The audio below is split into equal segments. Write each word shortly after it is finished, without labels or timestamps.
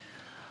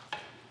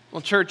Well,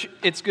 church,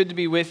 it's good to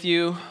be with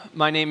you.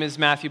 My name is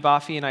Matthew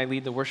Boffey, and I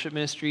lead the worship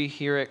ministry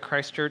here at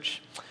Christ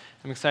Church.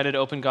 I'm excited to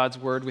open God's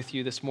Word with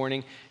you this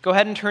morning. Go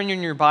ahead and turn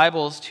in your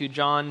Bibles to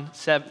John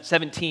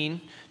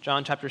 17,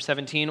 John chapter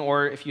 17,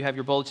 or if you have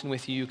your bulletin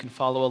with you, you can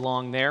follow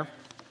along there.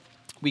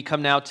 We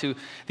come now to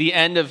the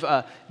end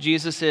of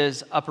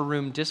Jesus' upper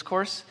room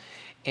discourse,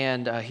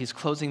 and he's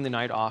closing the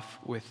night off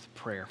with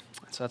prayer.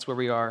 So that's where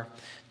we are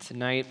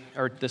tonight,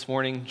 or this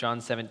morning, John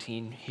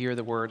 17. Hear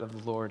the word of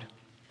the Lord.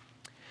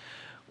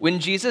 When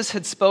Jesus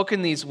had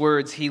spoken these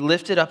words, he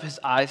lifted up his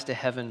eyes to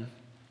heaven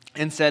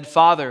and said,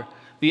 "Father,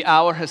 the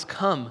hour has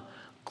come.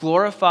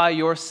 Glorify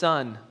your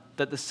Son,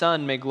 that the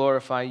Son may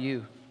glorify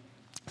you,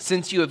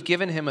 since you have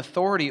given him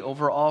authority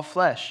over all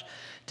flesh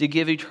to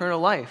give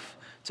eternal life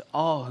to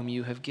all whom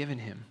you have given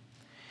him.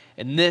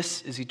 And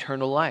this is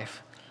eternal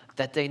life,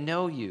 that they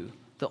know you,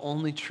 the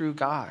only true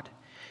God,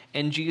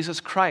 and Jesus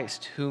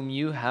Christ, whom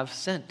you have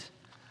sent.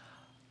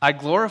 I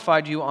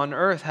glorified you on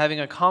earth, having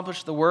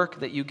accomplished the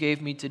work that you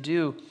gave me to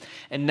do.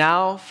 And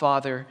now,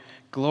 Father,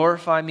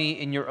 glorify me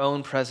in your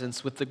own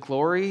presence with the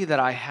glory that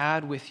I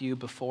had with you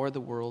before the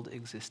world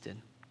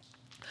existed.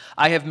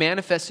 I have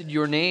manifested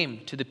your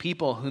name to the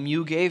people whom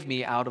you gave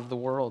me out of the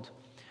world.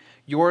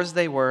 Yours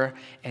they were,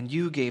 and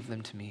you gave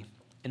them to me,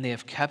 and they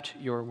have kept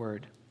your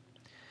word.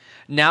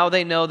 Now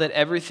they know that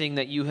everything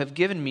that you have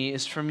given me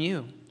is from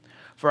you.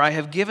 For I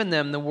have given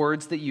them the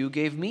words that you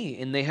gave me,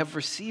 and they have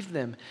received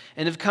them,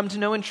 and have come to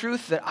know in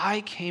truth that I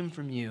came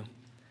from you,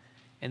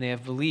 and they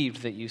have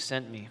believed that you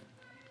sent me.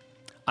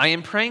 I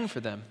am praying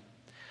for them.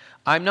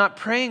 I am not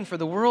praying for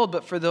the world,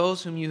 but for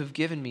those whom you have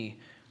given me,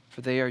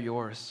 for they are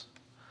yours.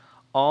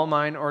 All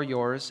mine are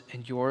yours,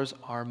 and yours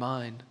are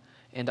mine,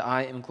 and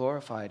I am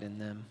glorified in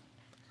them.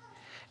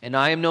 And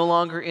I am no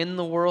longer in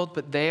the world,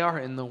 but they are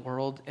in the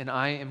world, and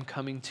I am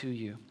coming to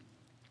you.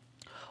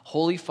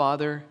 Holy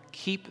Father,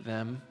 keep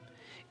them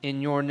in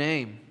your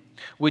name,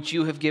 which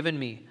you have given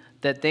me,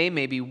 that they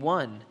may be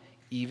one,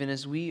 even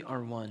as we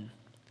are one.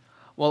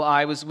 While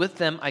I was with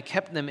them, I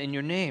kept them in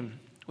your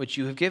name, which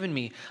you have given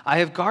me. I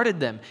have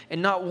guarded them,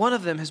 and not one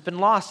of them has been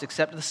lost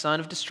except the son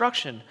of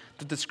destruction,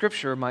 that the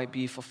scripture might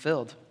be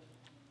fulfilled.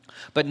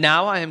 But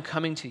now I am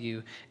coming to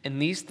you,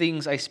 and these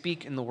things I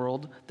speak in the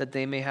world, that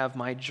they may have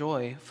my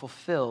joy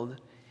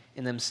fulfilled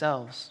in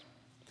themselves.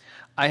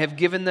 I have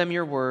given them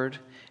your word,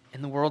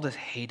 and the world has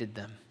hated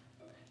them,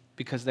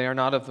 because they are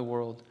not of the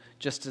world,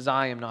 just as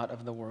I am not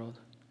of the world.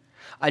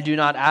 I do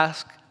not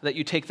ask that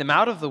you take them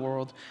out of the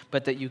world,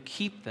 but that you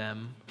keep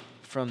them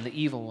from the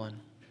evil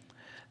one.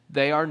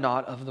 They are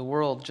not of the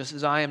world, just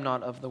as I am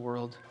not of the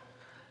world.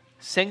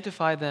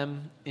 Sanctify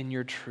them in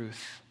your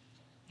truth.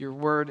 Your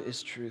word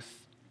is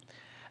truth.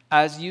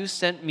 As you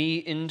sent me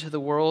into the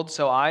world,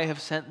 so I have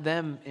sent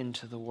them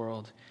into the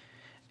world.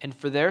 And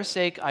for their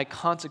sake I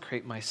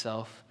consecrate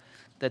myself,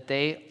 that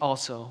they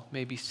also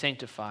may be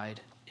sanctified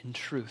in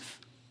truth.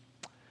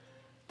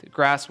 The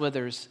grass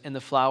withers and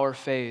the flower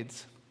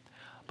fades,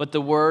 but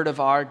the word of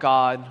our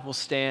God will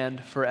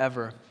stand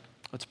forever.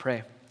 Let's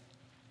pray.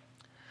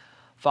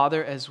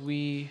 Father, as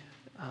we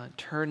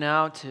turn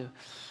now to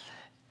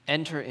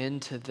enter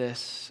into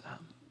this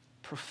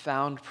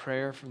profound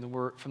prayer from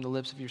the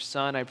lips of your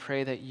Son, I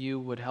pray that you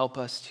would help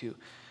us to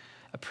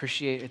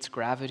appreciate its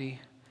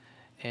gravity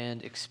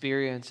and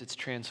experience its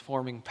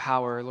transforming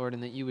power, Lord,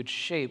 and that you would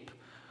shape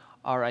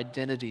our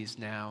identities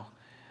now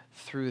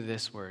through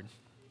this word.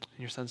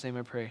 In your Son's name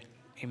I pray,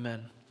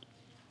 amen.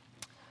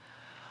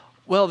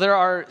 Well, there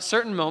are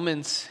certain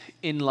moments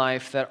in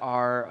life that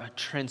are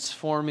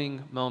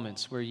transforming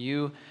moments where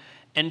you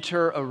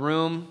enter a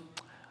room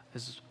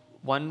as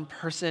one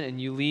person and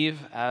you leave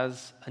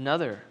as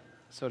another,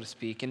 so to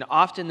speak. And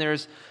often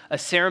there's a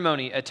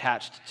ceremony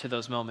attached to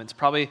those moments.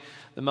 Probably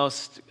the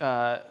most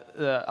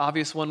the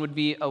obvious one would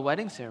be a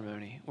wedding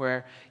ceremony,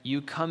 where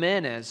you come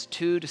in as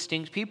two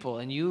distinct people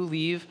and you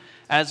leave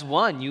as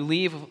one. You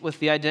leave with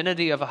the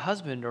identity of a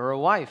husband or a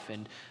wife,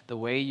 and the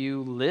way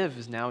you live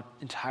is now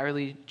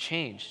entirely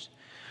changed.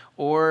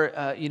 Or,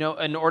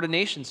 an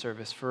ordination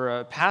service for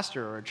a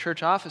pastor or a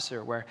church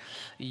officer, where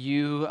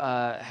you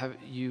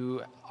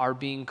are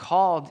being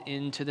called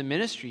into the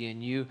ministry,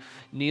 and you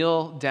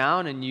kneel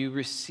down and you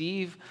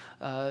receive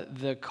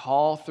the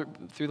call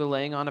through the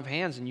laying on of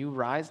hands, and you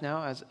rise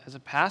now as a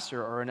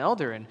pastor or an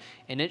elder,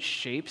 and it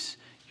shapes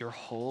your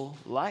whole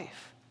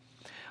life.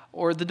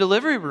 Or the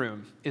delivery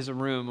room is a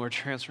room where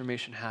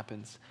transformation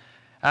happens.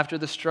 After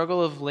the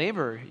struggle of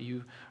labor,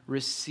 you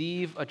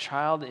receive a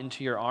child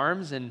into your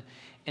arms, and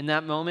in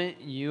that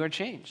moment, you are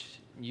changed.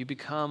 You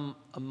become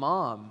a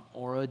mom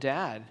or a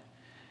dad.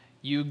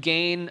 You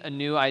gain a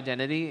new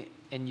identity,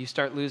 and you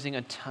start losing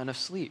a ton of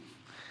sleep.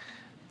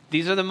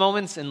 These are the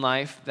moments in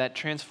life that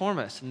transform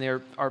us, and they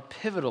are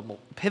pivotal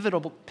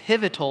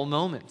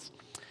moments.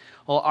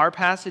 Well, our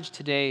passage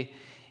today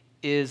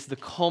is the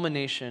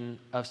culmination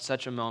of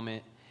such a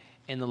moment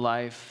in the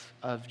life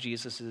of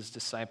Jesus'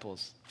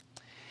 disciples.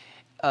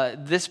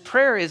 This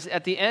prayer is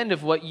at the end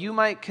of what you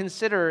might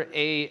consider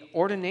an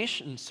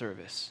ordination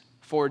service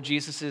for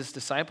Jesus'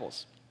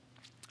 disciples.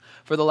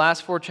 For the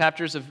last 4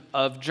 chapters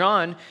of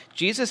John,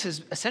 Jesus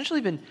has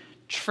essentially been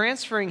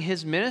transferring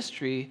his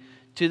ministry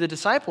to the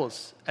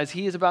disciples as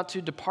he is about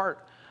to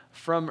depart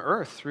from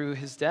earth through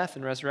his death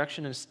and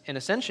resurrection and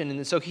ascension.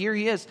 And so here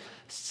he is,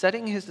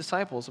 setting his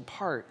disciples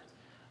apart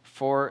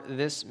for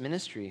this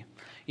ministry.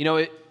 You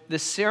know,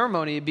 this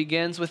ceremony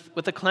begins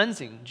with a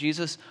cleansing.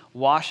 Jesus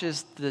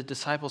washes the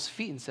disciples'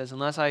 feet and says,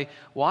 unless I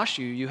wash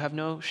you, you have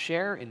no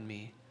share in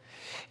me.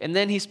 And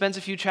then he spends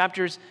a few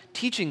chapters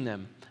teaching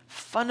them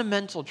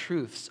fundamental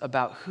truths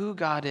about who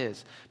God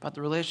is, about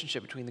the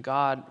relationship between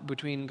God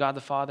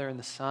the Father and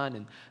the Son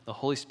and the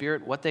Holy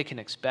Spirit, what they can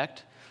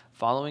expect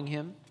following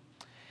him.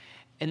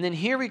 And then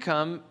here we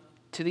come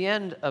to the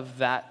end of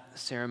that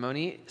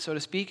ceremony, so to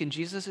speak, and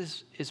Jesus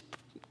is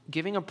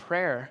giving a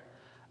prayer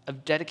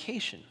of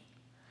dedication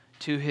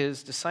to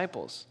his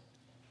disciples.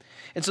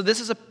 And so this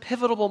is a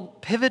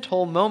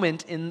pivotal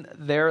moment in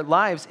their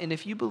lives, and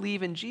if you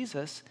believe in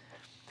Jesus,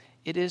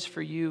 it is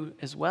for you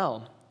as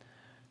well.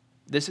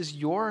 This is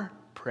your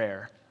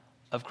prayer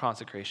of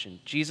consecration.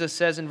 Jesus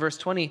says in verse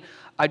 20,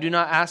 I do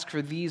not ask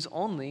for these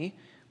only,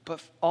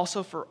 but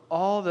also for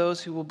all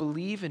those who will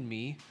believe in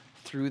me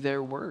through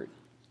their word.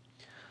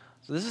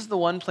 So this is the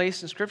one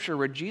place in Scripture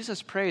where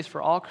Jesus prays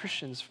for all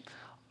Christians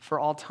for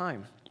all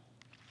time.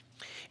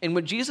 And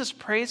what Jesus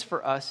prays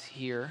for us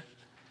here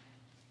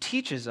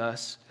teaches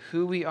us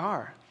who we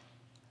are.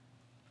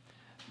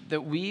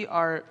 That we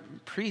are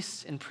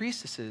priests and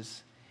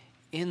priestesses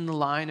in the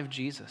line of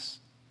Jesus,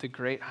 the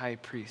great high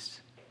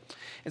priest.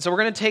 And so we're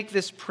going to take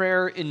this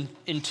prayer in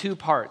 2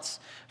 parts.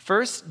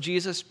 First,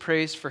 Jesus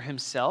prays for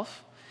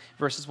himself,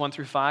 verses 1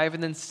 through 5.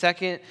 And then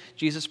second,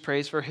 Jesus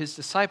prays for his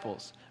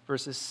disciples,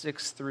 verses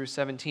 6 through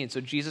 17.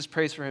 So Jesus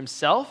prays for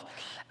himself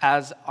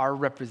as our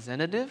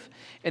representative,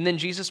 and then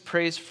Jesus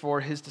prays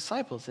for his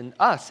disciples and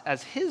us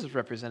as his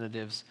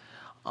representatives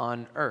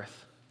on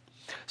earth.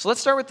 So let's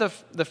start with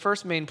the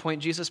first main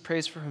point. Jesus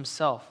prays for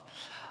himself.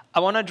 I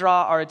want to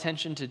draw our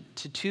attention to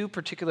 2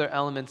 particular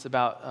elements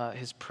about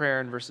his prayer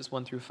in verses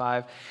 1 through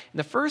 5. And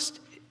the first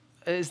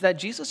is that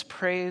Jesus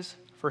prays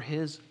for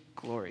his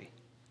glory.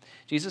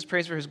 Jesus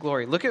prays for his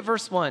glory. Look at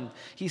verse 1.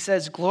 He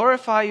says,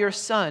 glorify your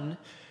Son,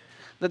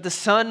 that the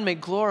Son may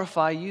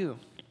glorify you.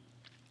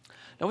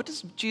 Now, what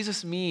does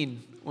Jesus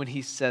mean when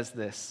he says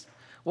this?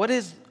 What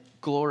is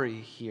glory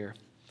here?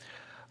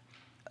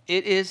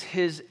 It is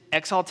his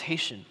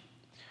exaltation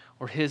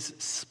or his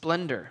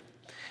splendor.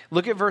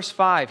 Look at verse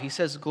 5. He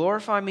says,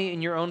 glorify me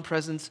in your own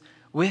presence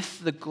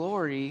with the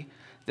glory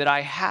that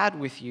I had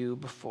with you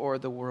before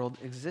the world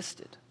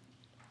existed.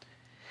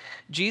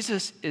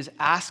 Jesus is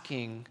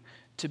asking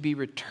to be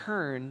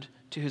returned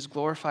to his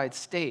glorified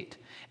state,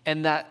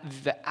 and that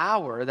the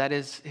hour, that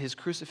is his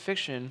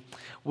crucifixion,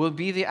 will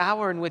be the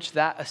hour in which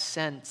that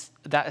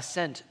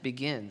ascent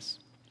begins.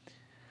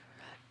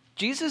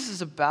 Jesus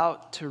is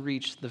about to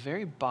reach the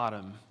very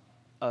bottom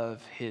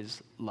of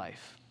his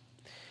life,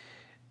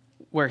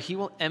 where he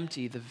will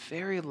empty the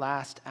very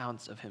last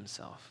ounce of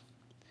himself.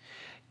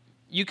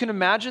 You can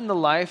imagine the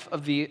life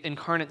of the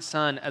incarnate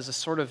Son as a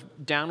sort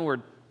of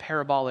downward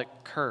parabolic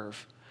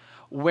curve,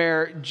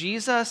 where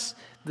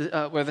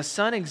where the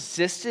Son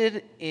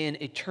existed in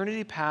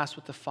eternity past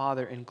with the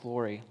Father in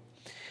glory.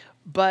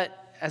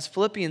 But as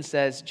Philippians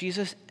says,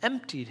 Jesus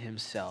emptied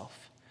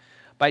himself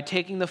by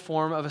taking the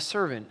form of a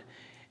servant,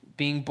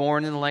 being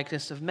born in the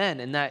likeness of men,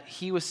 and that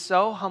he was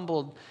so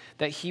humbled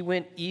that he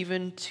went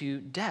even to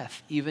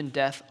death, even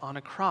death on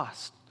a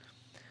cross.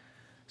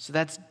 So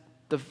that's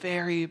the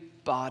very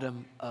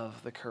bottom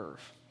of the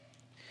curve.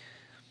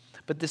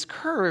 But this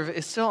curve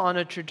is still on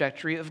a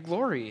trajectory of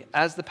glory.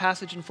 As the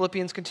passage in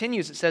Philippians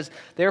continues, it says,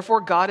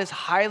 therefore God has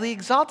highly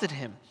exalted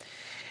him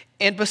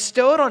and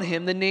bestowed on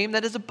him the name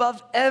that is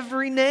above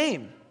every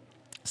name,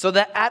 so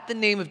that at the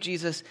name of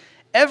Jesus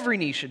every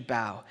knee should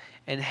bow,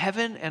 in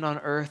heaven and on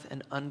earth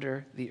and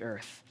under the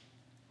earth.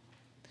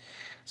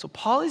 So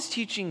Paul is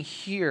teaching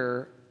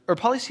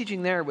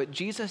there what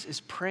Jesus is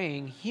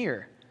praying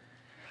here,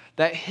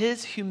 that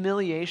his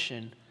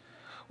humiliation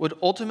would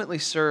ultimately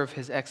serve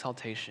his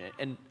exaltation,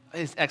 and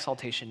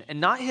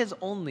not his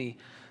only,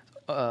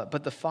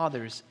 but the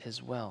Father's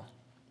as well.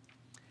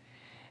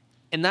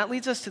 And that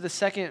leads us to the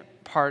second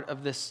part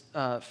of this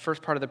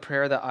first part of the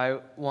prayer that I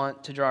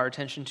want to draw our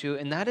attention to,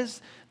 and that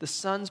is the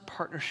Son's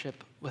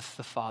partnership with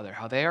the Father,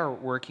 how they are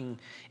working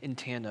in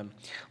tandem.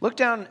 Look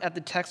down at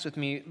the text with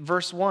me,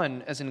 verse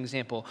 1 as an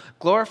example.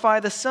 Glorify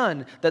the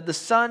Son, that the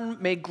Son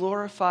may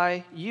glorify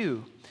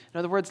you. In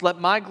other words, let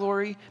my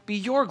glory be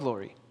your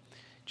glory.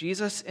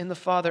 Jesus and the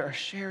Father are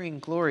sharing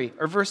glory.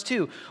 Or verse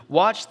 2,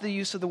 watch the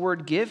use of the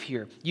word give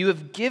here. You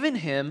have given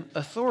him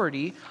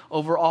authority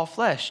over all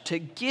flesh to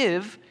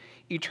give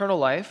eternal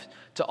life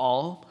to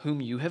all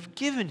whom you have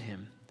given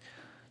him.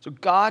 So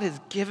God has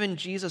given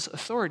Jesus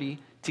authority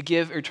to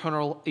give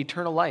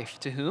eternal life.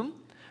 To whom?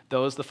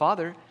 Those the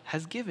Father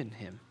has given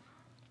him.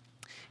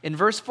 In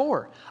verse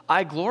 4,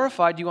 I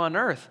glorified you on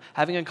earth,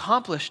 having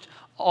accomplished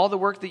all the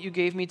work that you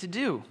gave me to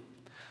do.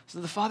 So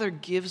the Father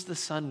gives the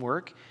Son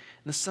work,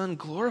 and the Son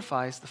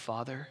glorifies the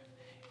Father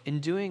in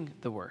doing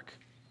the work.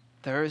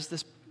 There is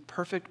this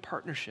perfect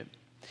partnership.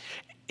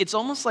 It's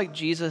almost like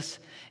Jesus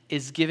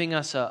is giving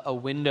us a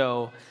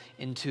window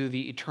into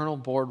the eternal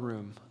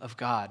boardroom of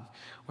God,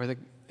 where the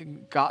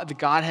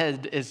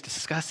Godhead is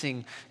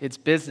discussing its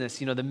business,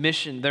 the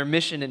mission, their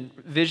mission and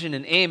vision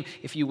and aim,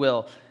 if you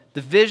will.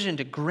 The vision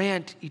to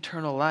grant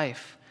eternal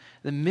life.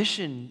 The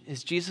mission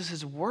is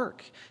Jesus'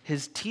 work,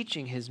 his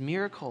teaching, his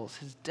miracles,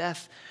 his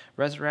death,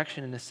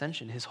 resurrection, and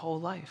ascension, his whole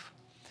life.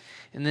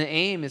 And the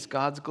aim is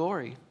God's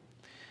glory.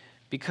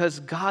 Because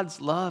God's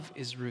love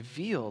is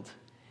revealed,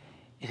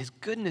 and his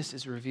goodness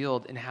is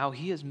revealed in how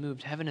he has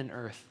moved heaven and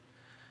earth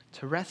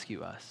to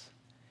rescue us.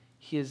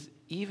 He has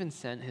even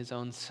sent his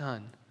own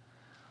Son.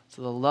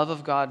 So the love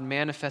of God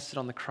manifested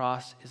on the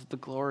cross is the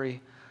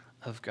glory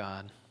of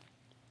God.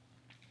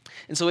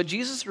 And so what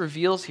Jesus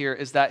reveals here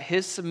is that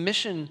his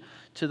submission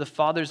to the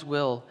Father's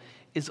will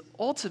is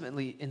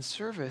ultimately in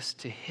service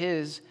to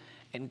his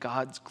and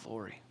God's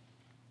glory.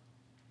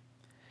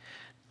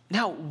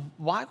 Now,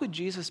 why would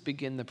Jesus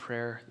begin the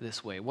prayer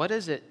this way? What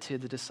is it to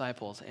the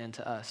disciples and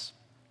to us?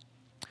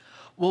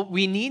 Well,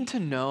 we need to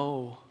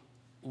know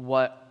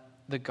what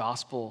the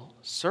gospel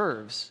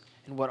serves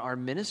and what our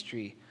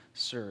ministry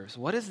serves.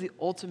 What is the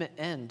ultimate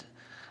end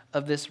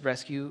of this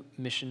rescue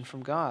mission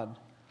from God?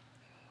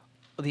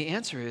 Well, the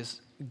answer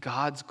is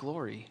God's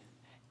glory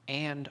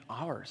and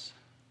ours.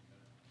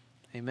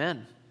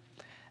 Amen.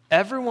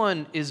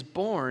 Everyone is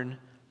born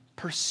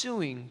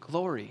pursuing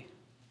glory.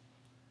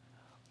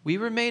 We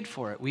were made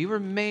for it. We were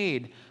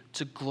made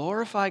to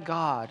glorify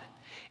God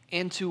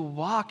and to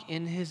walk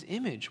in his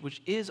image,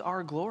 which is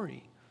our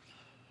glory.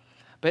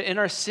 But in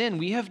our sin,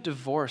 we have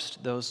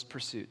divorced those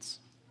pursuits.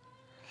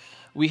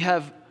 We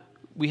have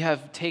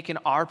taken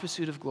our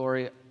pursuit of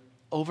glory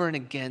over and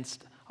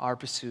against our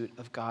pursuit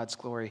of God's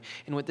glory.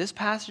 And what this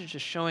passage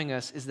is showing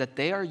us is that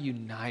they are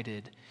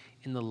united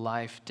in the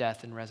life,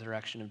 death, and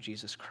resurrection of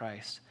Jesus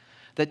Christ.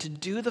 That to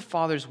do the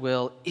Father's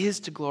will is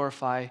to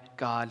glorify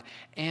God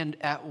and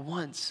at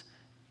once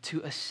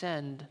to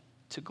ascend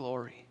to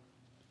glory.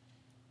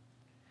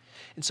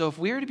 And so if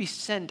we are to be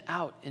sent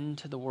out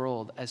into the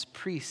world as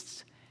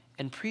priests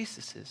and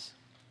priestesses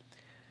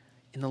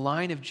in the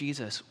line of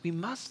Jesus, we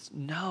must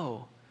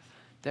know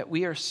that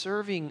we are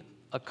serving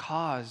a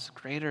cause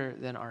greater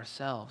than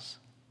ourselves.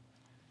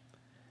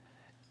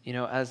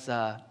 As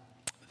the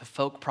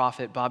folk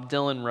prophet Bob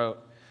Dylan wrote,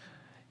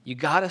 you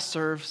gotta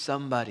serve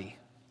somebody.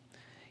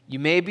 You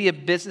may be a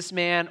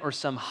businessman or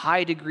some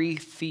high-degree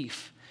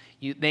thief.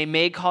 They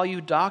may call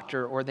you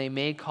doctor or they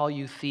may call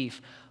you thief,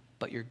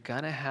 but you're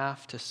gonna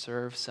have to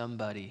serve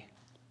somebody.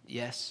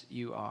 Yes,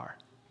 you are.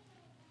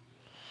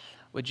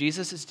 What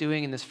Jesus is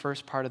doing in this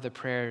first part of the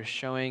prayer is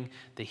showing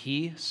that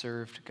he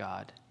served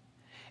God,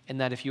 and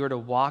that if you are to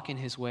walk in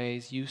his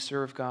ways, you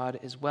serve God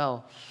as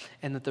well,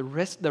 and that the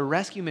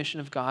rescue mission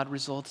of God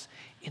results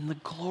in the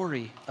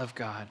glory of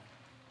God.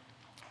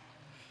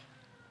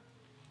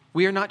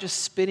 We are not just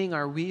spinning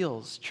our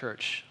wheels,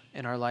 church,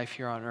 in our life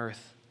here on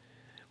earth.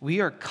 We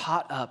are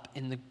caught up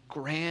in the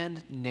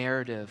grand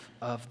narrative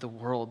of the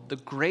world, the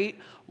great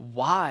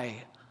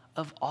why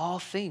of all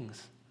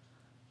things,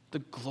 the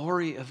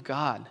glory of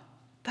God.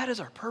 That is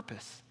our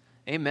purpose.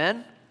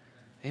 Amen?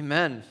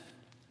 Amen.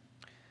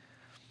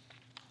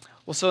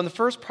 Well, so in the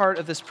first part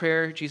of this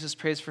prayer, Jesus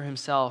prays for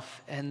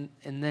himself, and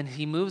then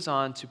he moves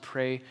on to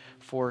pray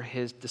for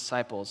his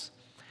disciples.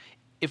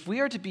 If we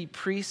are to be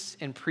priests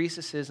and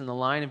priestesses in the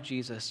line of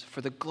Jesus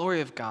for the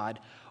glory of God,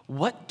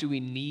 what do we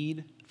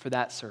need for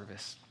that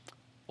service?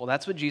 Well,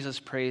 that's what Jesus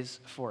prays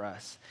for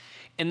us.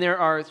 And there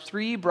are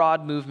three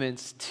broad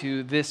movements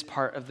to this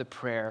part of the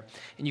prayer,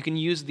 and you can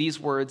use these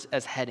words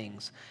as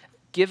headings: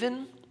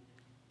 given,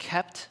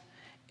 kept,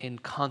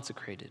 and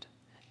consecrated.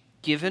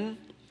 Given,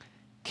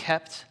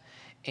 kept,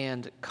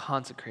 and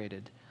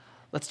consecrated.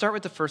 Let's start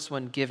with the first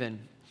one,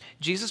 given.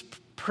 Jesus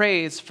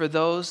prays for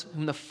those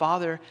whom the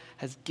Father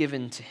has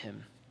given to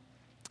him.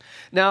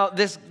 Now,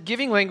 this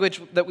giving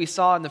language that we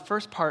saw in the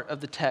first part of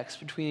the text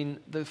between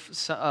the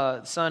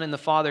Son and the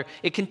Father,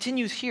 it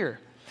continues here.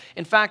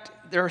 In fact,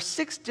 there are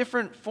 6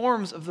 different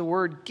forms of the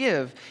word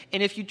give,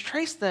 and if you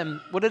trace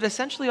them, what it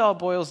essentially all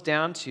boils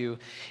down to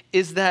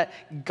is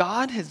that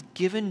God has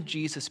given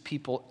Jesus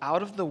people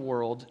out of the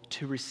world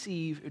to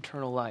receive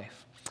eternal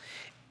life.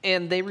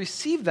 And they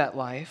receive that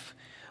life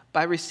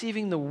by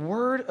receiving the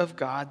word of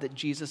God that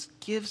Jesus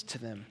gives to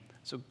them.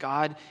 So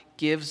God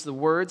gives the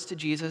words to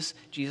Jesus.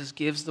 Jesus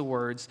gives the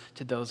words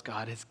to those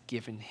God has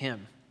given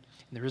him.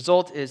 And the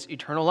result is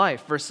eternal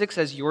life. Verse 6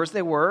 says, yours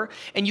they were,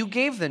 and you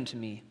gave them to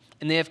me,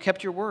 and they have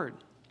kept your word.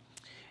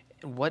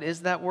 And what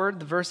is that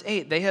word? Verse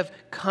 8, they have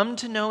come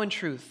to know in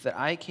truth that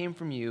I came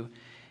from you,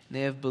 and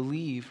they have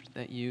believed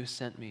that you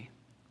sent me.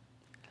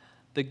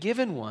 The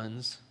given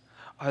ones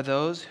are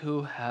those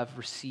who have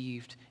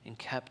received and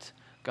kept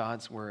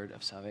God's word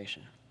of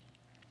salvation.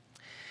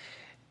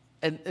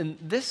 And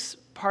this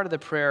part of the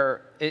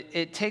prayer,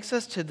 it takes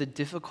us to the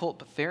difficult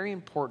but very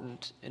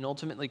important and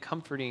ultimately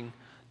comforting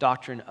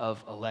doctrine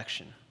of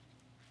election.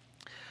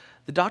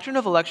 The doctrine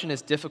of election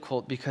is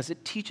difficult because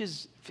it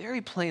teaches very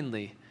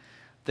plainly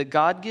that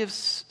God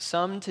gives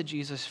some to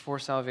Jesus for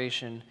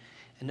salvation,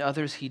 and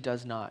others he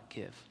does not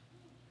give.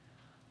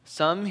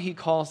 Some he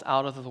calls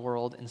out of the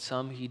world, and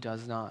some he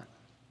does not.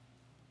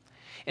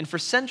 And for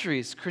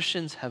centuries,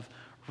 Christians have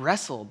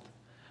wrestled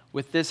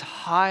with this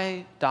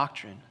high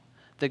doctrine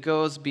that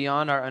goes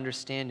beyond our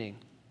understanding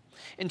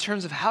in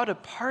terms of how to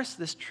parse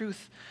this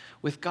truth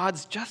with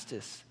God's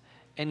justice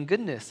and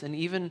goodness and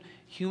even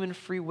human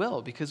free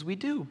will, because we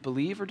do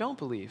believe or don't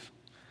believe.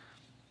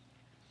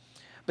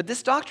 But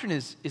this doctrine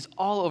is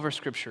all over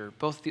Scripture,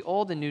 both the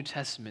Old and New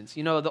Testaments.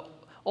 You know, the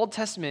Old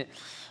Testament,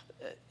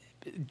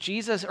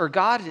 Jesus or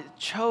God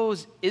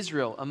chose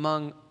Israel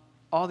among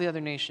all the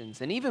other nations.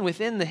 And even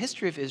within the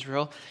history of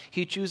Israel,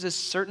 he chooses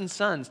certain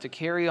sons to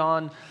carry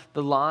on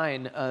the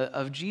line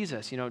of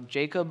Jesus. You know,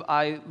 Jacob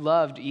I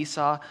loved,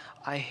 Esau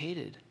I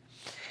hated.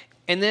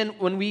 And then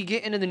when we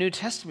get into the New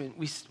Testament,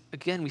 we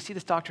see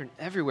this doctrine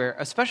everywhere,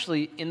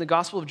 especially in the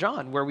Gospel of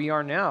John, where we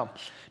are now.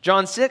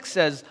 John 6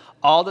 says,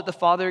 "All that the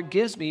Father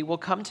gives me will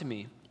come to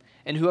me,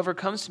 and whoever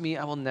comes to me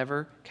I will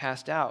never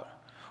cast out."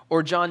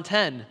 Or John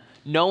 10,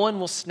 "No one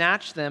will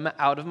snatch them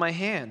out of my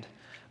hand.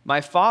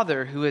 My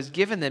Father who has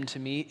given them to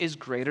me is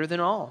greater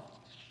than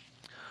all."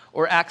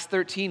 Or Acts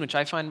 13, which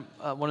I find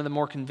one of the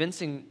more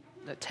convincing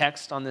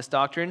texts on this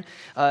doctrine.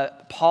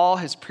 Paul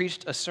has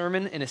preached a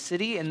sermon in a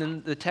city, and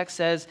then the text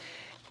says,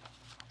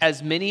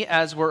 "As many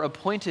as were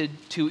appointed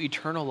to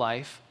eternal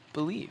life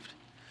believed."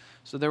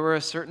 So there were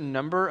a certain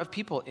number of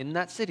people in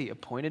that city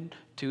appointed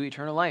to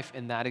eternal life,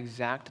 and that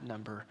exact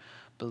number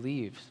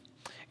believed.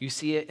 You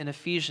see it in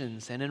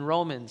Ephesians and in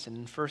Romans and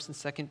in 1st and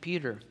 2nd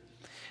Peter.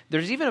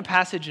 There's even a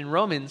passage in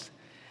Romans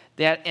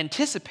that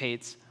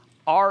anticipates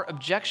our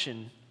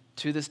objection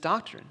to this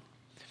doctrine.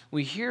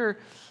 We hear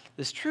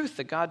this truth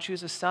that God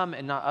chooses some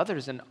and not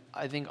others, and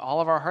I think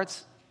all of our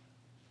hearts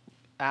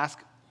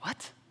ask,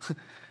 what?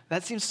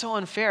 That seems so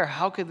unfair.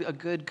 How could a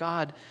good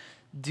God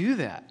do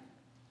that?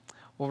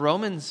 Well,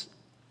 Romans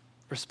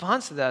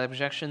responds to that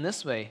objection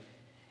this way: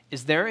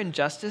 is there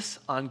injustice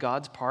on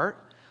God's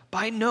part?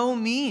 By no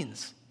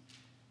means.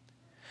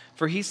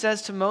 For he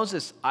says to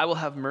Moses, "I will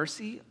have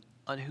mercy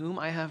on whom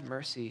I have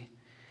mercy,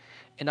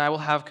 and I will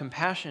have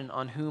compassion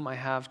on whom I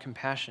have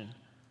compassion."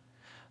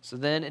 So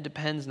then it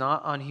depends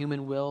not on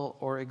human will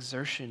or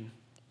exertion,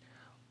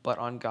 but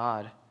on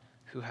God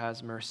who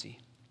has mercy.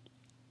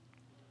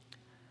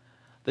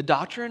 The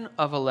doctrine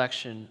of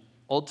election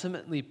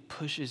ultimately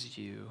pushes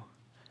you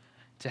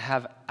to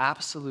have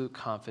absolute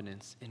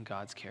confidence in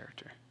God's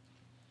character.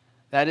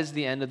 That is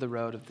the end of the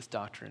road of this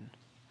doctrine.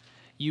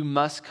 You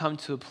must come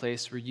to a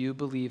place where you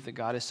believe that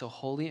God is so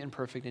holy and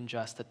perfect and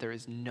just that there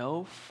is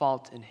no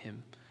fault in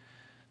him,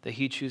 that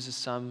he chooses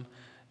some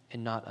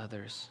and not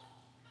others.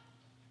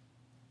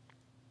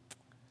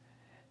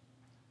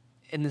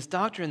 And this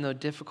doctrine, though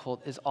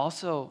difficult, is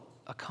also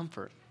a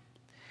comfort.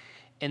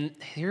 And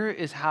here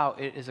is how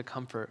it is a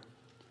comfort.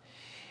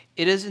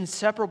 It is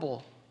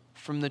inseparable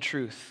from the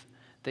truth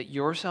that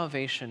your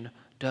salvation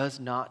does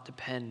not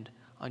depend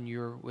on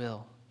your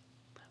will,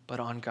 but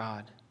on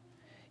God.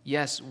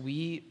 Yes,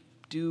 we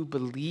do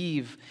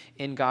believe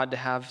in God to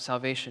have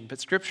salvation, but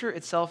Scripture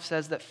itself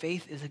says that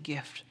faith is a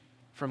gift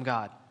from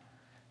God.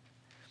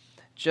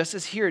 Just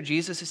as here,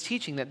 Jesus is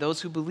teaching that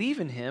those who believe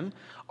in him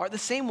are the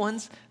same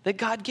ones that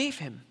God gave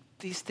him.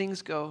 These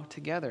things go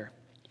together.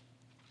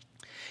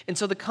 And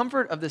so the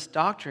comfort of this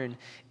doctrine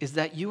is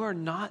that you are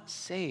not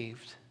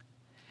saved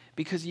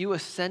because you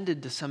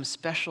ascended to some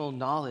special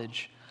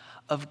knowledge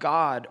of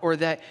God, or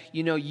that,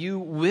 you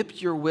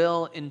whipped your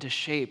will into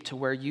shape to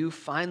where you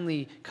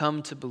finally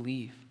come to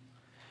believe.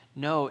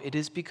 No, it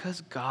is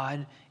because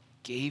God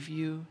gave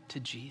you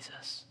to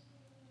Jesus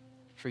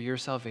for your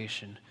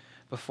salvation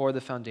before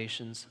the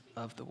foundations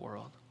of the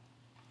world.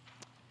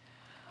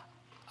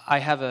 I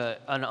have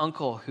an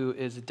uncle who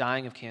is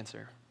dying of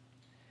cancer.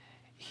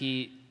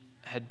 He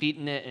had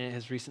beaten it and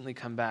has recently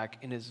come back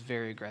and is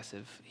very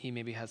aggressive. He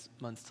maybe has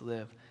months to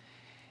live.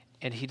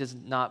 And he does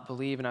not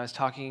believe. And I was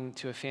talking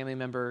to a family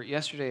member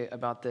yesterday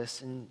about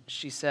this, and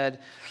she said,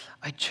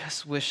 "I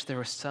just wish there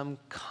was some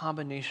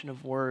combination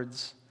of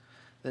words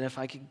that if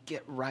I could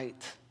get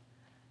right,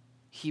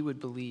 he would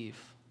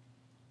believe."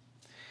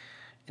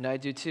 And I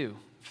do too.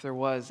 If there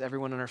was,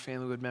 everyone in our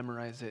family would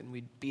memorize it, and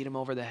we'd beat him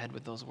over the head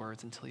with those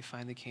words until he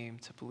finally came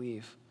to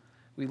believe.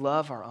 We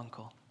love our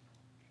uncle.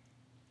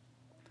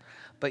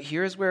 But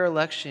here's where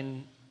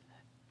election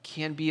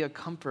can be a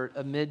comfort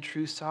amid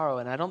true sorrow,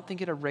 and I don't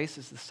think it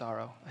erases the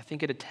sorrow. I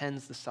think it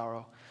attends the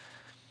sorrow.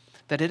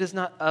 That it is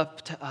not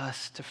up to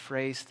us to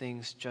phrase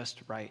things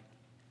just right.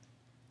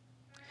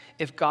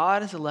 If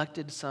God has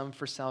elected someone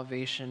for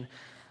salvation,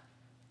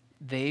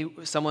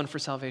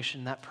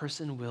 that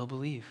person will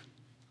believe.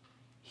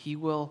 He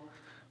will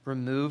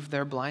remove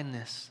their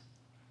blindness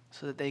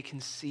so that they can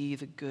see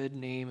the good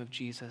name of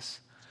Jesus.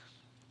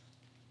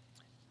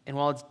 And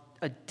while it's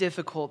a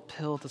difficult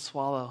pill to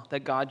swallow,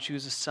 that God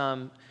chooses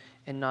some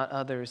and not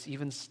others,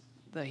 even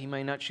that he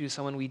might not choose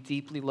someone we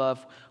deeply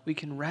love, we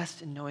can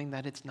rest in knowing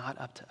that it's not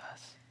up to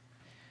us.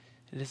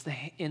 It is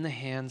in the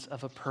hands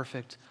of a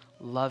perfect,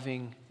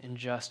 loving, and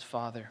just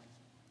Father.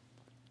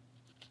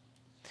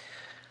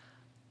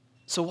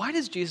 So why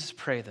does Jesus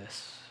pray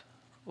this?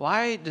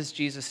 Why does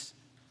Jesus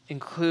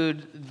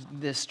include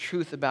this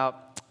truth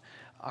about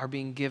our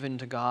being given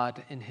to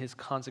God in his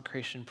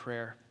consecration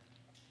prayer?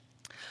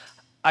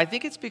 I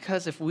think it's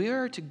because if we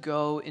are to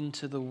go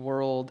into the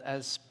world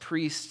as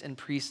priests and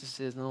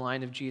priestesses in the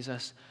line of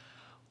Jesus,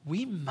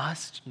 we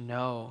must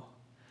know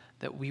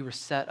that we were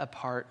set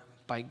apart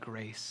by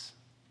grace.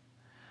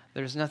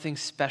 There's nothing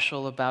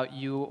special about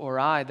you or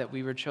I that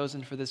we were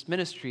chosen for this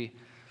ministry.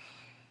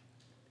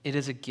 It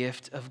is a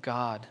gift of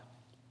God.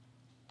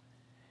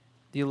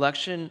 The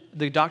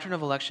doctrine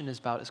of election is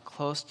about as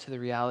close to the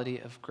reality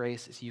of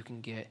grace as you can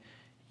get.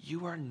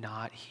 You are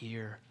not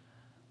here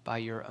by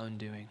your own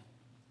doing.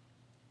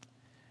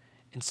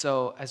 And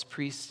so, as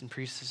priests and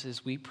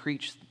priestesses, we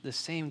preach the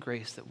same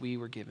grace that we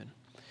were given.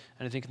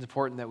 And I think it's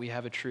important that we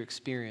have a true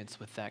experience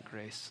with that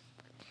grace.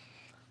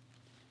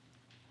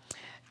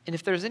 And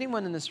if there's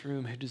anyone in this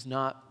room who does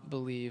not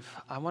believe,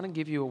 I want to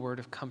give you a word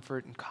of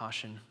comfort and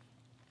caution.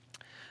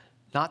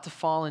 Not to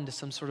fall into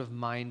some sort of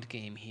mind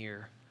game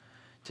here,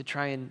 to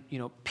try and,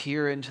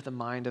 peer into the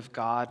mind of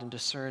God and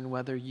discern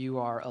whether you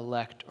are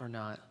elect or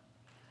not.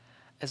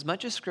 As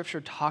much as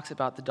Scripture talks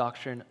about the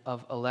doctrine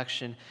of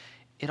election,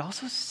 it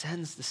also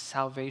sends the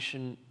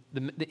salvation,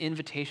 the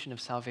invitation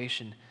of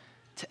salvation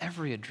to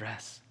every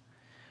address.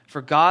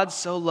 For God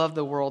so loved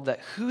the world that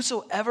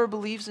whosoever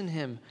believes in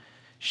him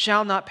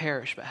shall not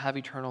perish but have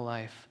eternal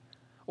life.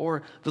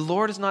 Or the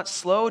Lord is not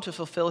slow to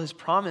fulfill his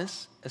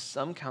promise, as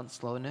some count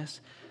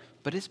slowness,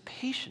 but is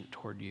patient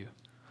toward you,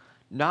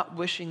 not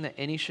wishing that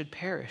any should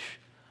perish,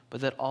 but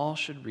that all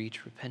should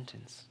reach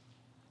repentance.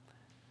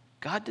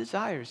 God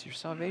desires your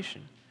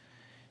salvation.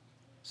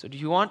 So do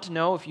you want to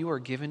know if you are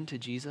given to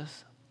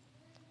Jesus?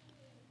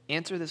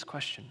 Answer this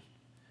question.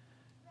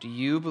 Do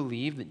you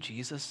believe that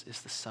Jesus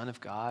is the Son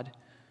of God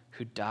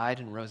who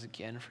died and rose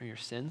again for your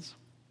sins?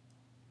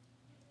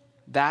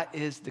 That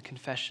is the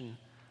confession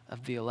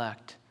of the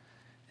elect.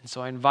 And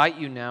so I invite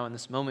you now in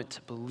this moment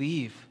to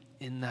believe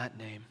in that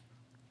name.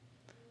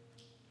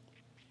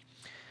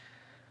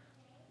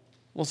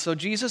 Well, so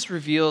Jesus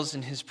reveals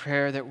in his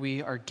prayer that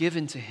we are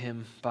given to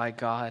him by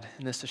God,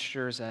 and this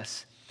assures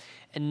us.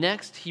 And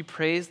next, he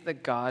prays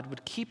that God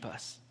would keep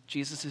us.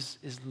 Jesus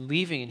is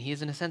leaving, and he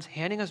is, in a sense,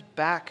 handing us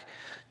back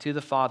to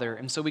the Father.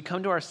 And so we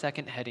come to our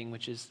second heading,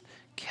 which is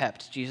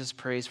kept. Jesus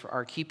prays for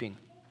our keeping.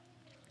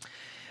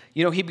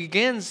 He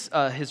begins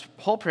his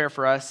whole prayer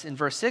for us in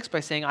verse 6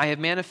 by saying, I have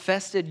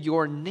manifested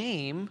your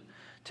name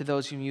to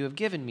those whom you have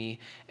given me.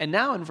 And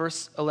now in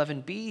verse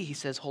 11b, he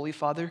says, Holy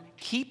Father,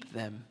 keep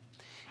them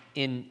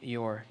in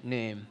your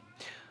name.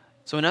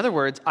 So in other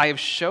words, I have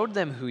showed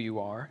them who you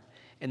are,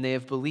 and they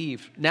have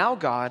believed. Now,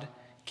 God,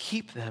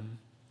 keep them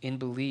in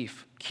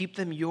belief. Keep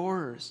them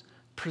yours.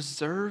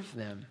 Preserve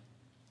them.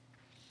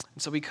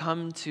 And so we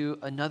come to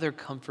another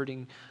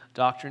comforting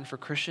doctrine for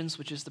Christians,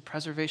 which is the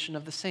preservation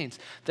of the saints,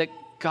 that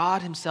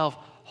God himself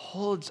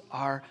holds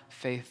our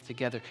faith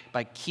together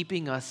by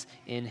keeping us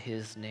in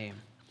his name.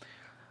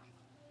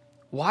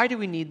 Why do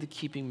we need the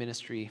keeping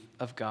ministry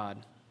of God?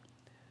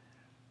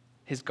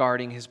 His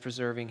guarding, his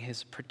preserving,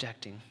 his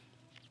protecting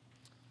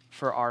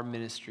for our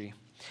ministry.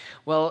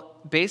 Well,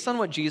 based on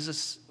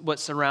what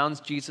surrounds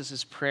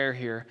Jesus' prayer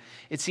here,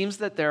 it seems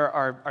that there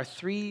are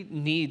three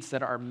needs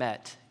that are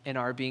met and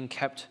are being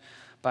kept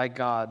by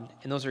God.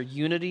 And those are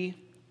unity,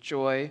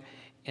 joy,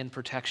 and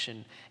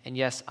protection. And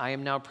yes, I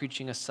am now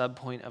preaching a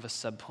subpoint of a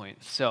subpoint.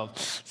 So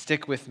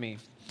stick with me.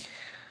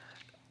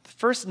 The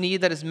first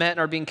need that is met and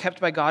are being kept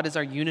by God is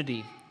our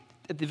unity.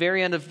 At the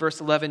very end of verse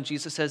 11,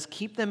 Jesus says,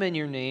 keep them in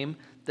your name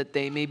that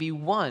they may be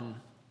one,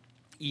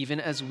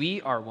 even as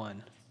we are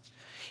one.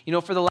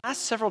 For the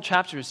last several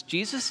chapters,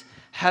 Jesus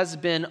has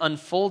been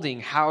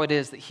unfolding how it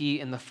is that he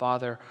and the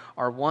Father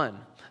are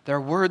one.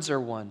 Their words are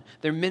one.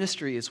 Their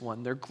ministry is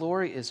one. Their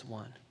glory is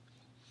one.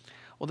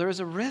 Well, there is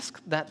a risk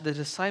that the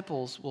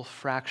disciples will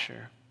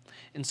fracture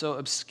and so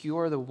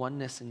obscure the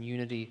oneness and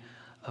unity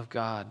of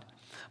God.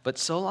 But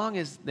so long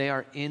as they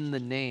are in the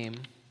name,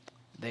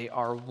 they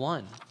are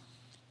one.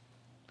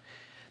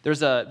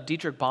 There's a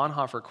Dietrich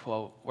Bonhoeffer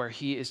quote where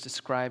he is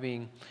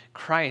describing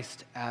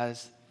Christ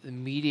as the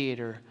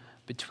mediator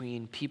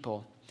between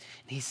people.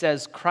 He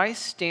says,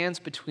 Christ stands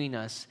between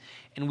us,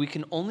 and we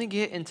can only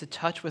get into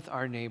touch with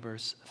our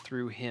neighbors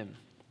through him.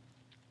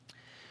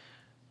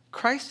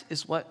 Christ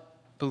is what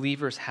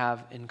believers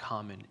have in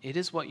common. It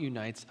is what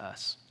unites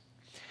us.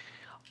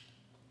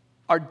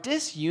 Our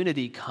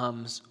disunity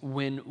comes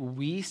when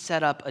we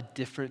set up a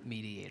different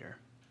mediator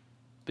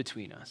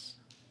between us.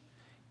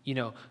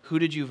 Who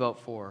did you vote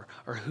for?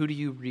 Or who do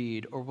you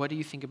read? Or what do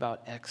you think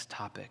about X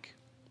topic?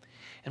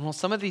 And while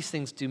some of these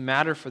things do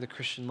matter for the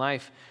Christian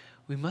life,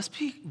 we must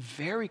be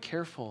very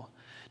careful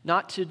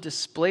not to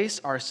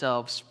displace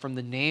ourselves from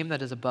the name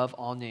that is above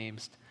all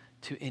names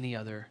to any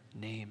other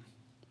name,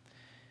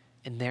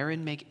 and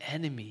therein make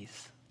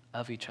enemies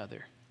of each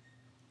other.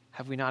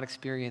 Have we not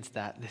experienced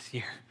that this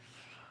year?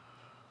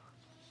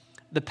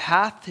 The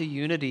path to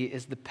unity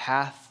is the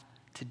path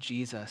to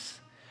Jesus.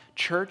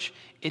 Church,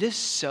 it is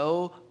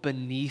so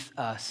beneath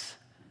us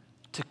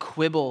to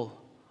quibble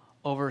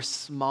over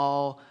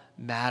small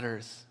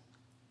matters.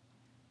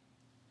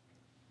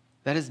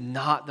 That is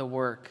not the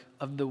work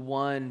of the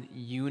one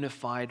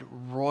unified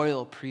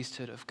royal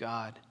priesthood of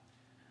God.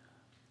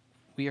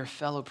 We are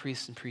fellow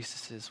priests and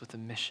priestesses with a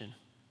mission.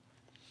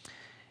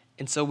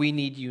 And so we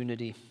need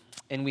unity,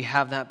 and we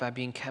have that by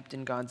being kept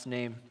in God's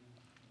name.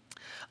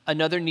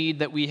 Another need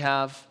that we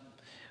have,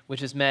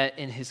 which is met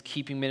in his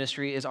keeping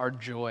ministry, is our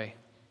joy.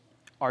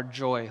 Our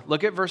joy.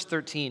 Look at verse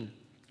 13.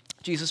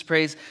 Jesus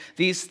prays,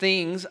 "These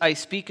things I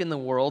speak in the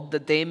world,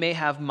 that they may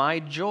have my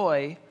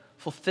joy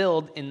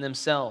fulfilled in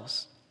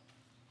themselves."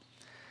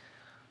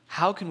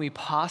 How can we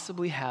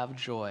possibly have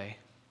joy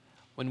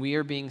when we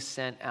are being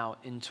sent out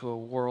into a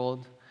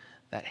world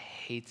that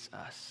hates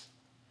us,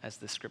 as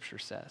the scripture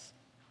says?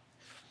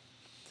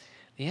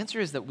 The answer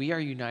is that we are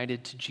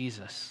united to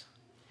Jesus,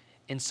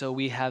 and so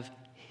we have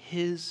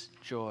his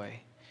joy.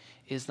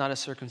 It is not a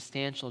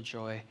circumstantial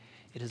joy,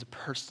 it is a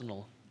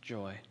personal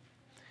joy.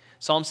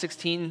 Psalm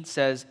 16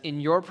 says, "In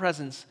your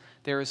presence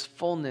there is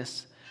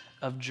fullness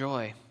of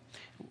joy."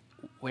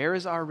 Where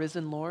is our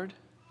risen Lord?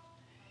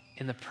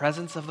 In the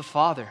presence of the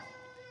Father,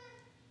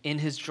 in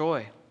his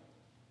joy.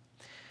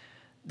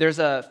 There's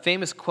a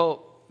famous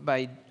quote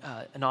by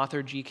an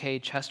author, G.K.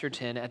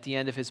 Chesterton, at the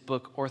end of his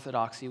book,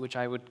 Orthodoxy, which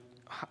I would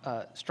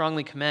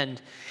strongly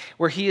commend,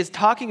 where he is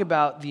talking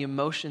about the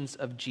emotions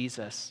of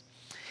Jesus.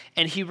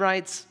 And he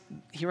writes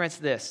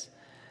this: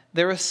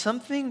 "There was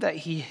something that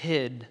he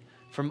hid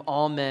from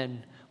all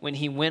men when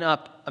he went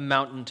up a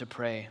mountain to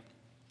pray.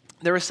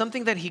 There was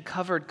something that he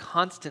covered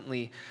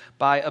constantly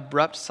by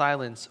abrupt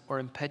silence or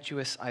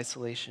impetuous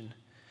isolation.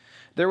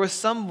 There was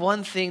some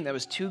one thing that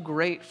was too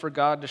great for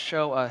God to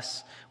show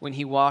us when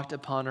he walked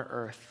upon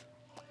earth.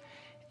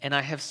 And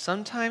I have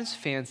sometimes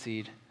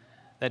fancied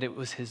that it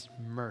was his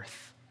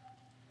mirth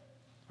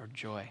or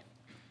joy."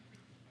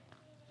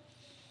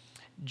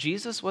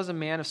 Jesus was a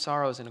man of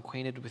sorrows and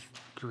acquainted with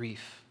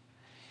grief.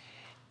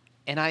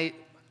 And I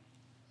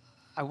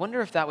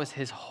wonder if that was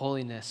his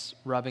holiness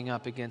rubbing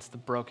up against the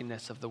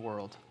brokenness of the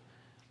world,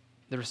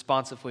 the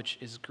response of which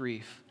is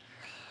grief.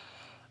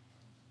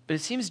 But it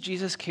seems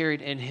Jesus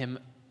carried in him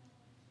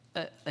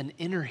an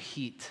inner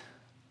heat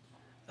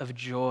of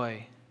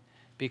joy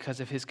because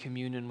of his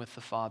communion with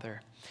the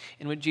Father.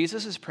 And what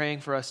Jesus is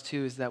praying for us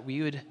too is that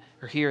we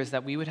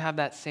would have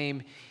that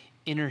same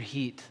inner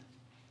heat,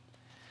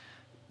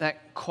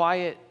 that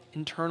quiet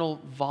internal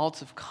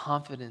vault of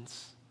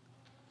confidence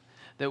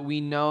that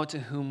we know to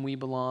whom we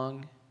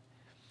belong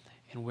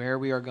and where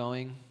we are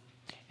going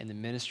and the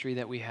ministry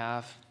that we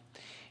have,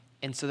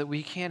 and so that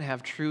we can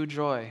have true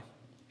joy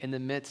in the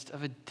midst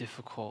of a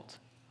difficult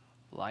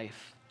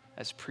life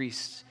as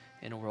priests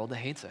in a world that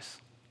hates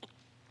us.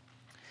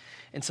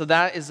 And so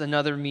that is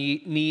another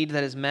need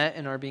that is met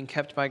and are being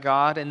kept by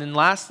God. And then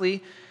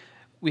lastly,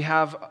 we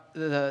have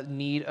the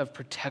need of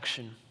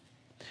protection.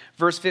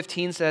 Verse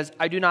 15 says,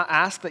 "I do not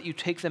ask that you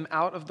take them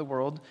out of the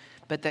world,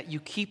 but that you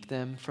keep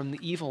them from the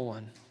evil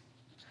one."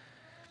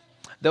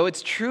 Though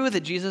it's true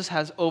that Jesus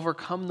has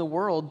overcome the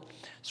world,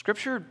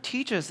 Scripture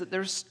teaches that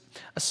there's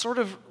a sort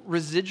of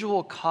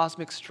residual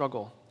cosmic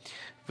struggle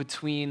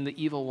between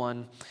the evil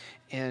one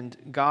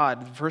and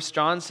God. 1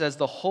 John says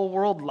the whole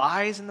world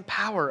lies in the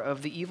power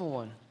of the evil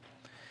one.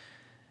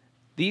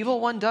 The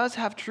evil one does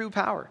have true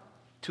power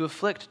to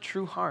afflict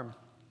true harm.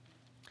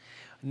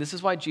 And this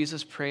is why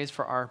Jesus prays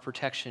for our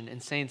protection.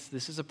 And saints,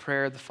 this is a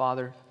prayer the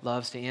Father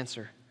loves to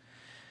answer.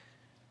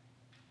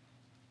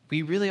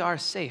 We really are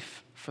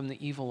safe from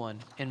the evil one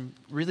and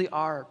really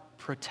are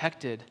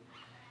protected.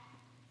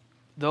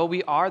 Though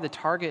we are the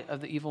target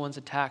of the evil one's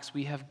attacks,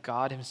 we have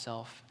God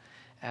himself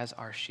as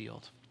our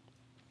shield.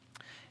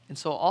 And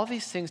so all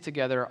these things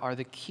together are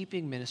the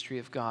keeping ministry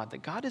of God,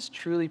 that God is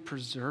truly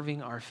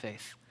preserving our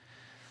faith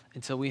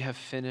until we have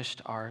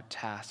finished our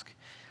task.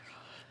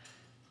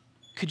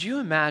 Could you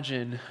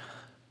imagine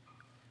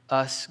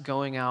us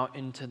going out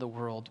into the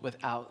world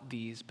without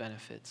these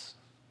benefits?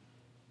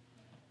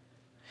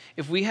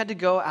 If we had to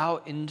go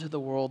out into the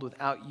world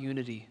without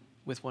unity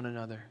with one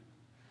another,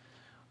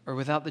 or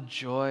without the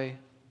joy,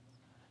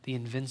 the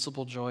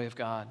invincible joy of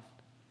God,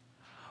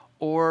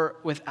 or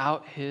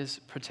without his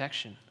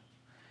protection,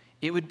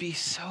 it would be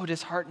so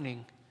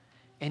disheartening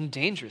and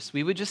dangerous.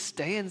 We would just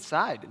stay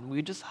inside and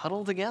we'd just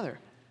huddle together.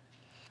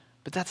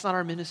 But that's not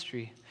our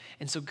ministry.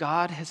 And so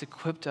God has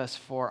equipped us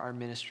for our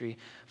ministry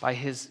by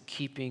his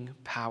keeping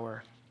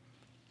power.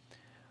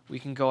 We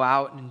can go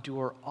out and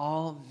endure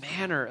all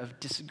manner of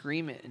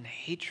disagreement and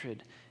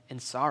hatred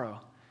and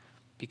sorrow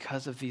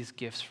because of these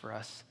gifts for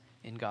us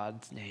in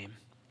God's name.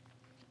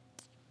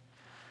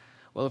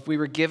 Well, if we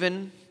were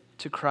given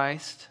to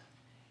Christ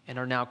and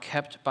are now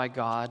kept by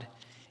God,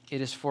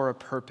 it is for a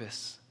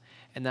purpose,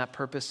 and that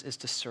purpose is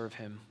to serve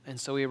him. And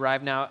so we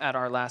arrive now at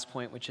our last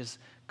point, which is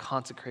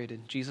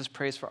consecrated. Jesus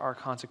prays for our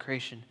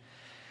consecration.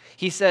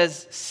 He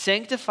says,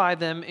 "Sanctify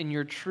them in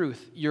your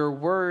truth. Your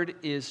word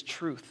is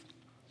truth."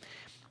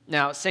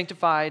 Now,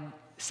 sanctified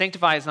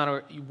Sanctify is not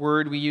a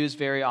word we use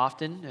very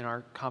often in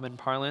our common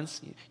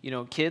parlance.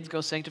 Kids,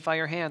 go sanctify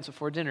your hands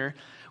before dinner.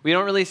 We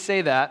don't really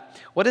say that.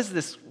 What does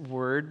this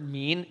word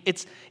mean?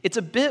 It's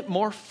a bit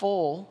more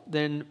full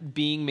than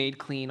being made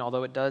clean,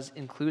 although it does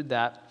include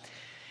that.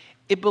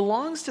 It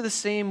belongs to the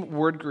same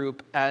word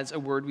group as a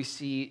word we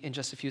see in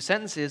just a few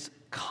sentences,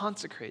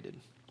 consecrated.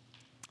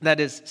 That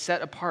is,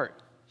 set apart.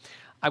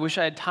 I wish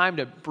I had time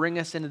to bring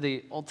us into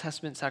the Old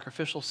Testament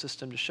sacrificial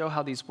system to show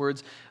how these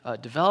words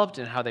developed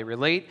and how they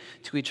relate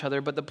to each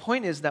other. But the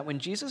point is that when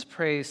Jesus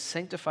prays,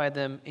 sanctify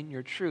them in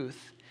your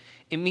truth,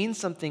 it means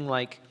something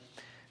like,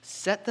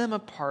 set them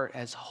apart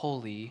as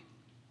holy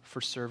for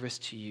service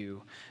to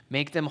you.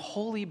 Make them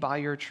holy by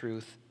your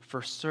truth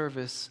for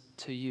service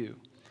to you.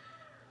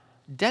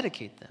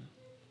 Dedicate them.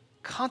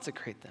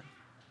 Consecrate them.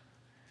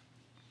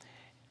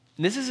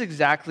 And this is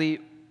exactly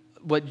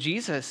what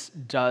Jesus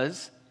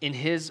does in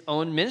his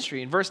own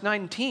ministry. In verse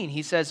 19,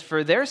 he says,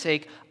 for their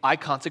sake, I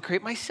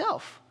consecrate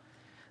myself,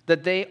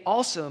 that they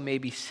also may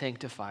be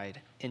sanctified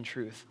in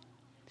truth.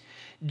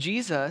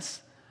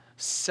 Jesus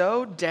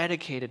so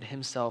dedicated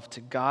himself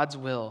to God's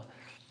will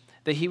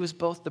that he was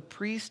both the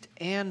priest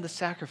and the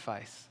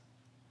sacrifice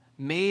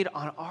made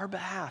on our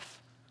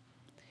behalf.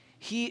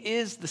 He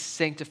is the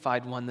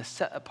sanctified one, the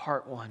set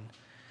apart one,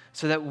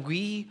 so that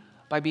we,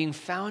 by being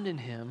found in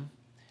him,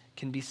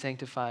 can be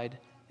sanctified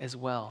as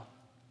well.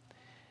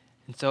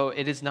 And so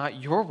it is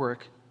not your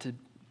work to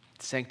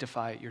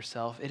sanctify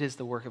yourself. It is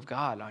the work of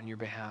God on your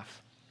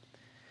behalf.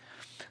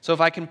 So if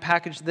I can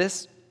package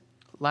this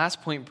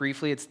last point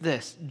briefly, it's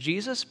this.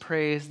 Jesus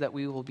prays that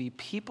we will be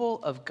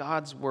people of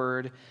God's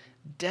word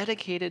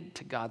dedicated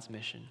to God's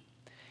mission.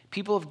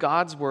 People of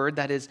God's word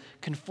that is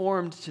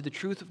conformed to the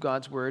truth of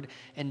God's word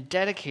and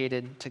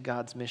dedicated to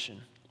God's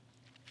mission.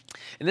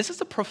 And this is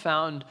a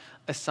profound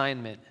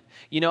assignment.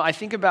 I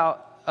think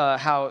about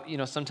how,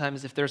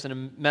 sometimes if there's a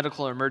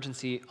medical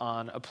emergency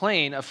on a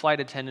plane, a flight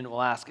attendant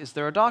will ask, is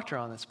there a doctor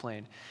on this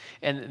plane?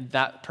 And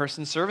that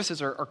person's services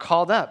are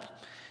called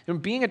up.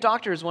 Being a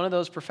doctor is one of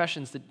those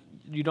professions that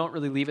you don't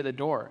really leave at the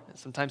door.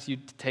 Sometimes you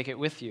take it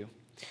with you.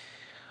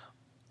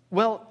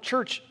 Well,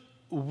 church,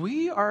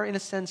 we are, in a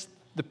sense,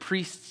 the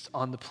priests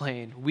on the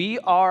plane. We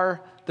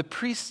are the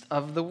priests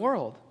of the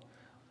world.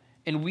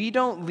 And we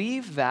don't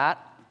leave that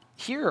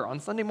here on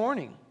Sunday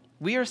morning.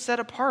 We are set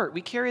apart.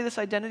 We carry this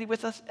identity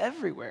with us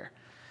everywhere.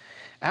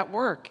 At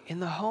work, in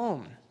the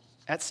home,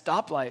 at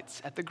stoplights,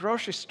 at the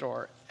grocery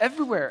store,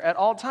 everywhere, at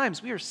all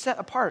times. We are set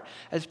apart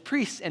as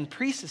priests and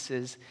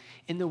priestesses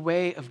in the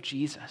way of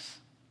Jesus.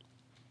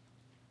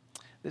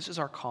 This is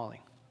our calling.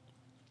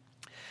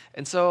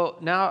 And so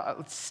now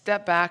let's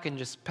step back and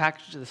just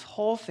package this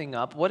whole thing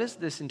up. What is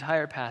this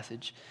entire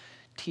passage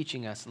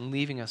teaching us and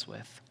leaving us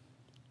with?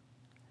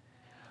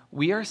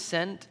 We are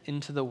sent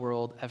into the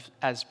world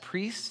as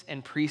priests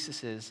and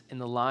priestesses in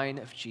the line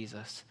of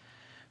Jesus,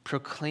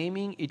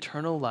 proclaiming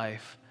eternal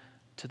life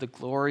to the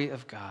glory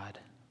of God.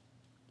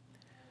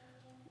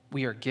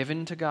 We are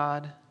given to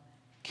God,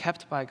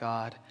 kept by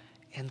God,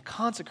 and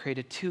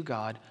consecrated to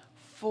God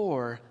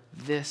for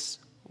this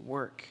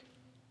work.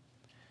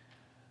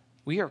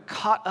 We are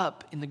caught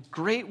up in the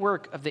great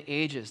work of the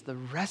ages, the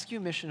rescue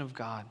mission of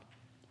God.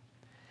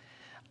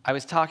 I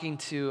was talking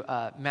to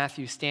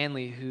Matthew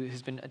Stanley, who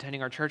has been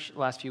attending our church the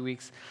last few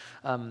weeks,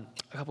 a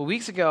couple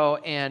weeks ago,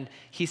 and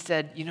he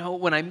said,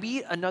 when I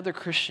meet another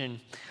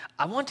Christian,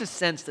 I want to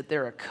sense that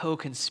they're a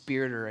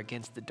co-conspirator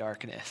against the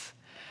darkness.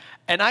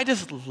 And I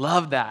just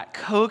love that,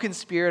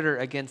 co-conspirator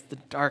against the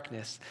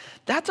darkness.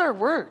 That's our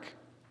work,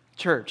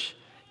 church,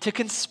 to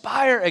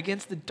conspire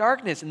against the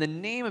darkness in the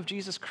name of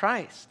Jesus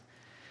Christ.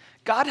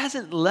 God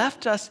hasn't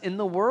left us in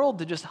the world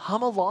to just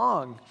hum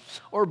along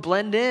or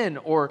blend in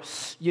or,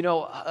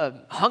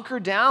 hunker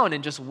down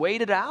and just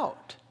wait it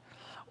out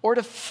or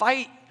to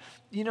fight,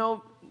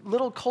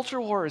 little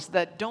culture wars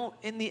that don't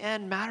in the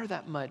end matter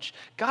that much.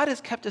 God has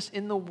kept us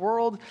in the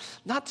world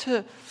not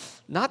to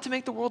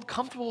make the world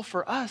comfortable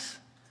for us,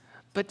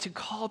 but to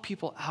call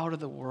people out of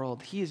the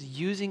world. He is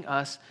using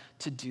us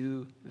to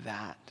do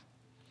that.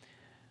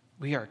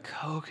 We are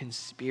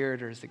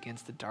co-conspirators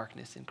against the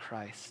darkness in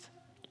Christ.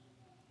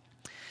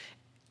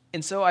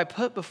 And so I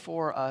put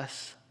before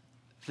us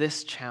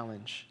this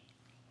challenge.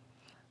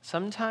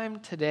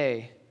 Sometime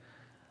today,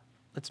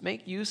 let's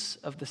make use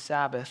of the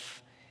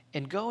Sabbath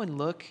and go and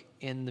look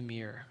in the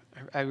mirror.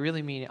 I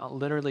really mean I'll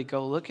literally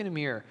go look in a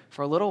mirror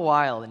for a little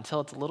while until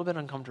it's a little bit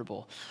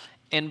uncomfortable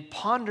and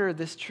ponder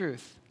this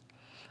truth.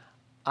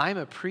 I'm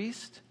a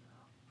priest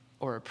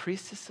or a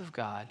priestess of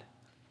God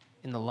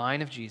in the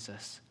line of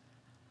Jesus.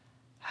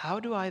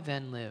 How do I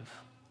then live?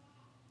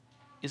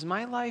 Is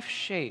my life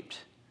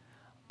shaped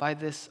by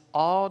this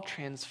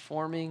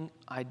all-transforming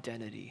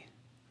identity?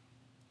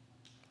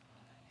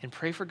 And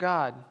pray for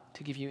God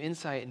to give you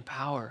insight and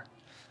power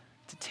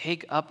to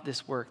take up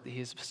this work that he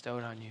has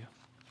bestowed on you.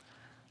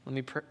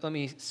 Let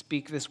me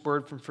speak this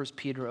word from 1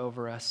 Peter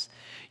over us.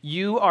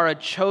 You are a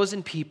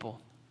chosen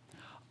people,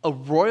 a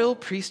royal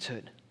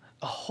priesthood,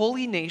 a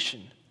holy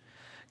nation,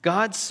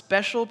 God's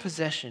special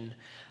possession,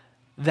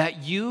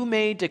 that you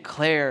may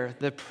declare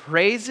the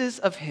praises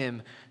of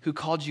him who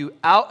called you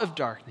out of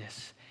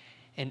darkness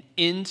and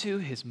into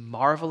his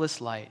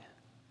marvelous light.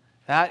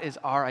 That is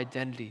our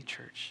identity,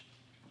 church.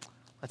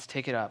 Let's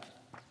take it up.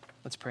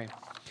 Let's pray.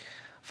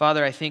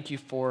 Father, I thank you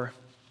for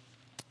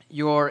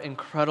your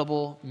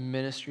incredible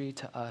ministry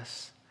to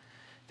us.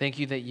 Thank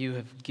you that you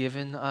have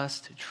given us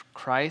to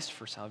Christ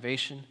for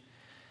salvation,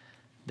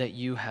 that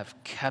you have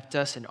kept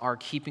us and are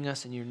keeping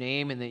us in your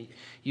name, and that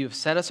you have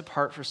set us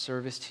apart for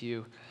service to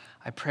you.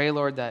 I pray,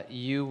 Lord, that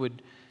you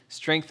would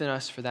strengthen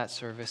us for that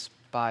service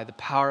by the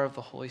power of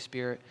the Holy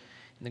Spirit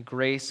and the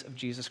grace of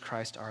Jesus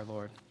Christ our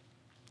Lord.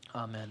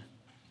 Amen.